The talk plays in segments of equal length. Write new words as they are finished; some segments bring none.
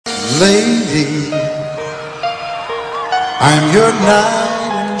lady, I'm your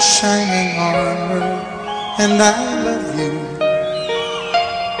knight in shining armor, and I love you.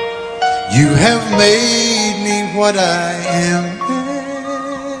 You have made me what I am.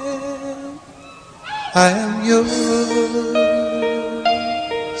 I am yours.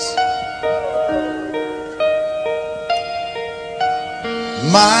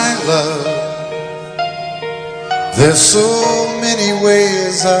 My love, there's so many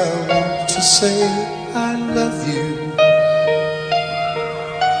ways I want to say I love you.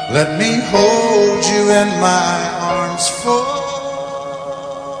 Let me hold you in my arms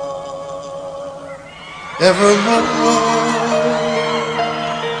forevermore.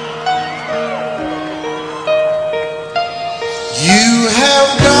 You have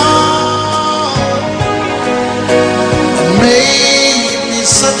gone and made me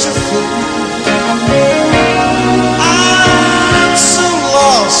such a fool. I'm so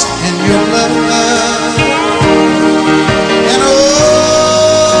lost in your love, and oh,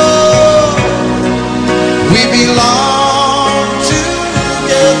 we belong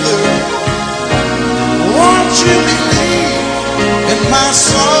together. Won't you believe in my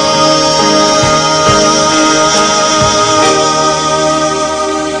song?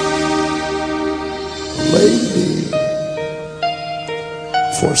 Lady,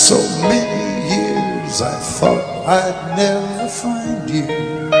 for so many years I thought I'd never find you.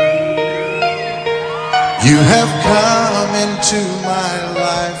 You have come into my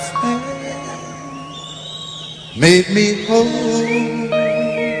life and made me whole.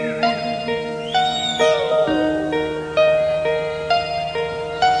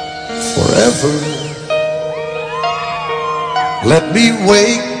 Forever, let me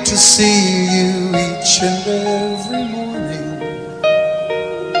wake to see you each and every morning.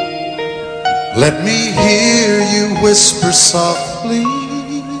 Let me hear you whisper softly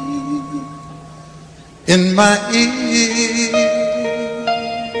in my ear.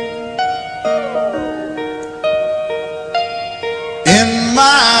 In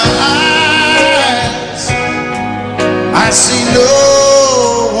my eyes, I see no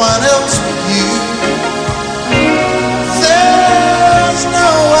one else but you. There's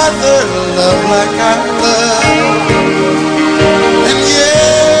no other love like I love. And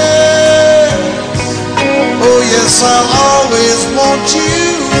yes, oh yes, I'll always want you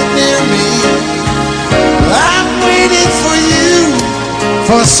near me. I've waited for you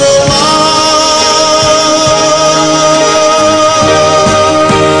for so long.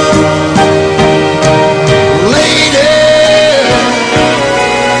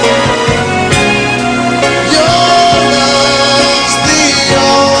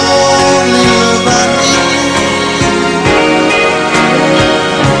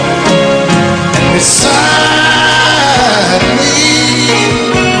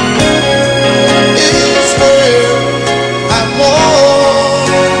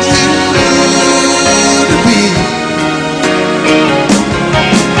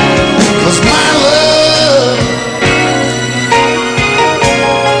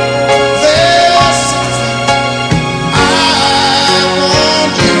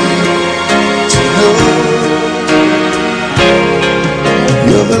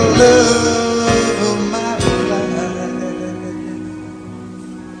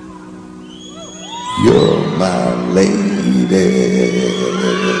 You're my lady.